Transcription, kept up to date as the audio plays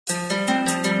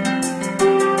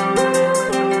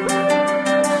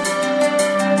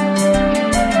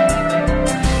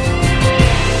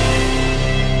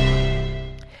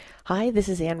Hi, this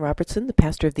is Ann Robertson, the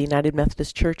pastor of the United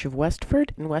Methodist Church of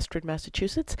Westford in Westford,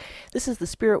 Massachusetts. This is the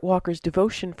Spirit Walker's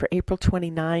devotion for April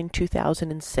 29,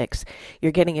 2006.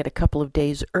 You're getting it a couple of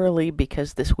days early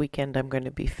because this weekend I'm going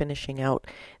to be finishing out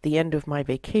the end of my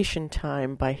vacation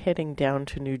time by heading down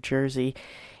to New Jersey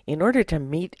in order to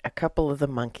meet a couple of the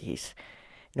monkeys.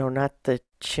 No, not the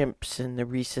chimps and the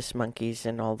rhesus monkeys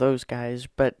and all those guys,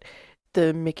 but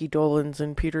the Mickey Dolans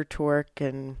and Peter Tork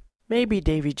and maybe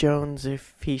Davy Jones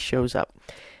if he shows up.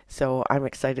 So I'm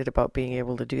excited about being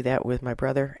able to do that with my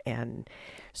brother, and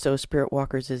so Spirit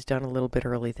Walkers is done a little bit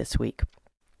early this week.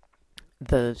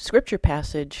 The scripture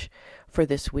passage for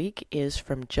this week is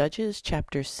from Judges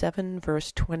chapter 7,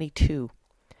 verse 22.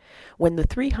 When the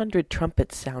 300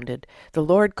 trumpets sounded, the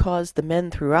Lord caused the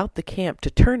men throughout the camp to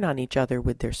turn on each other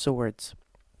with their swords.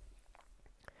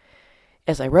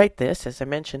 As I write this, as I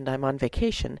mentioned, I'm on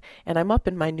vacation, and I'm up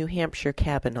in my New Hampshire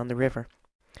cabin on the river.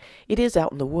 It is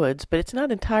out in the woods, but it's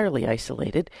not entirely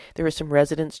isolated. There are some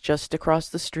residents just across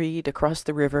the street, across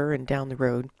the river, and down the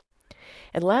road.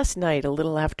 And last night, a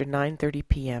little after 9:30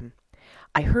 p.m.,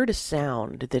 I heard a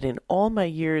sound that in all my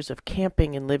years of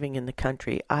camping and living in the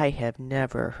country I have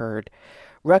never heard.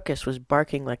 Ruckus was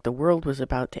barking like the world was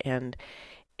about to end,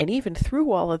 and even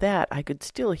through all of that, I could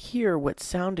still hear what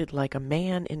sounded like a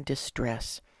man in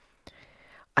distress.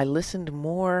 I listened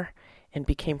more and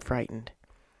became frightened.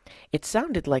 It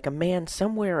sounded like a man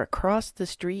somewhere across the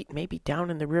street, maybe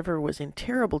down in the river, was in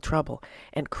terrible trouble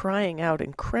and crying out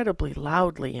incredibly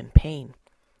loudly in pain.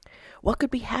 What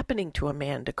could be happening to a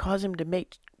man to cause him to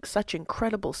make such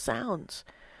incredible sounds?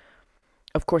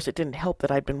 Of course, it didn't help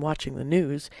that I'd been watching the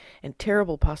news, and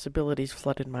terrible possibilities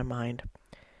flooded my mind.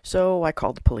 So I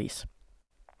called the police.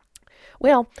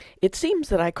 Well, it seems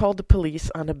that I called the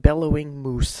police on a bellowing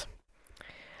moose.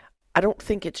 I don't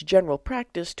think it's general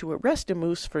practice to arrest a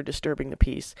moose for disturbing the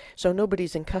peace, so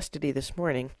nobody's in custody this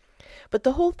morning. But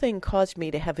the whole thing caused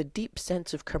me to have a deep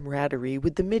sense of camaraderie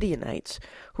with the Midianites,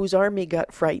 whose army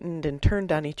got frightened and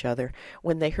turned on each other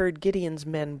when they heard Gideon's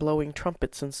men blowing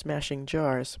trumpets and smashing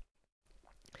jars.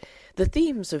 The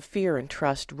themes of fear and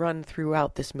trust run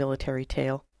throughout this military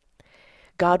tale.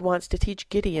 God wants to teach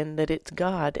Gideon that it's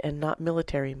God and not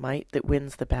military might that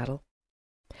wins the battle.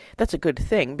 That's a good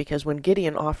thing, because when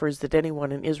Gideon offers that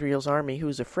anyone in Israel's army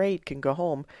who's afraid can go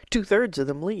home, 2/3 of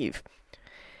them leave.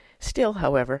 Still,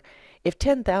 however, if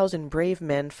 10,000 brave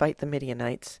men fight the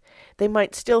Midianites, they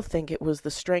might still think it was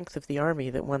the strength of the army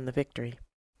that won the victory.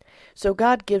 So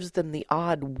God gives them the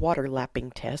odd water-lapping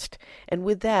test, and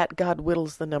with that God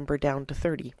whittles the number down to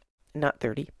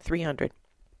 300.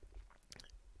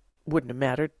 Wouldn't have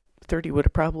mattered. 30 would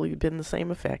have probably been the same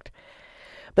effect.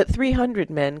 But 300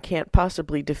 men can't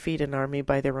possibly defeat an army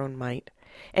by their own might.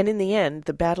 And in the end,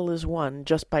 the battle is won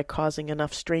just by causing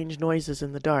enough strange noises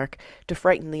in the dark to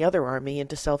frighten the other army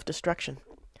into self-destruction.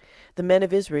 The men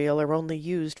of Israel are only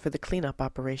used for the cleanup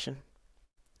operation.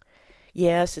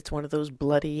 Yes, it's one of those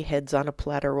bloody,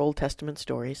 heads-on-a-platter Old Testament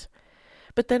stories.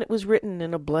 But then it was written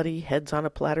in a bloody,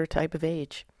 heads-on-a-platter type of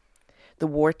age. The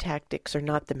war tactics are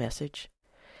not the message.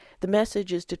 The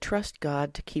message is to trust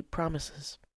God to keep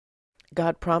promises.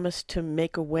 God promised to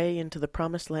make a way into the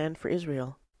promised land for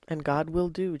Israel, and God will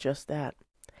do just that.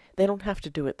 They don't have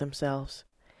to do it themselves.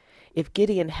 If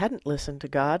Gideon hadn't listened to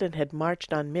God and had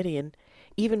marched on Midian,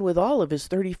 even with all of his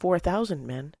 34,000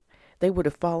 men, they would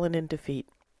have fallen in defeat.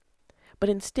 But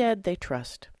instead they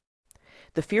trust.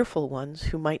 The fearful ones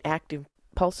who might act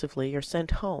impulsively are sent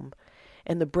home,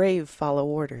 and the brave follow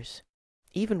orders.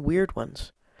 Even weird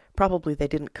ones. Probably they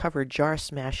didn't cover jar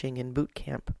smashing in boot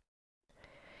camp.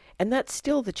 And that's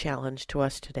still the challenge to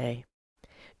us today.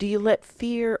 Do you let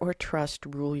fear or trust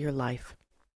rule your life?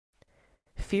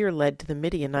 Fear led to the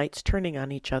Midianites turning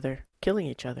on each other, killing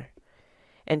each other,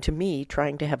 and to me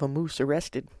trying to have a moose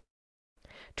arrested.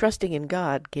 Trusting in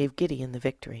God gave Gideon the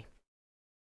victory.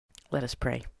 Let us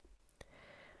pray.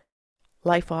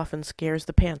 Life often scares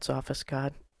the pants off us,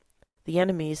 God. The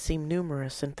enemies seem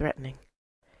numerous and threatening.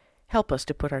 Help us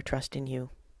to put our trust in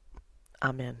you.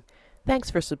 Amen. Thanks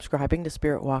for subscribing to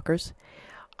Spirit Walkers.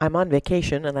 I'm on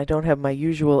vacation and I don't have my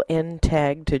usual end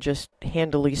tag to just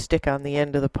handily stick on the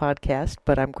end of the podcast,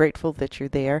 but I'm grateful that you're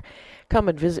there. Come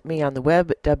and visit me on the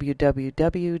web at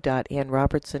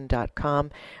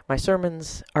www.annrobertson.com. My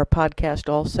sermons are podcast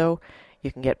also.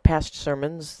 You can get past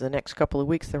sermons. The next couple of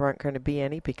weeks there aren't going to be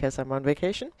any because I'm on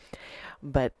vacation.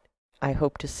 But I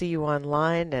hope to see you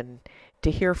online and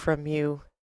to hear from you.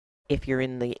 If you're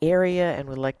in the area and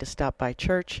would like to stop by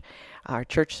church, our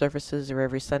church services are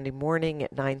every Sunday morning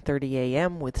at 9:30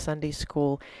 a.m. with Sunday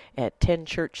school at 10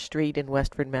 Church Street in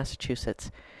Westford,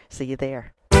 Massachusetts. See you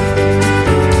there.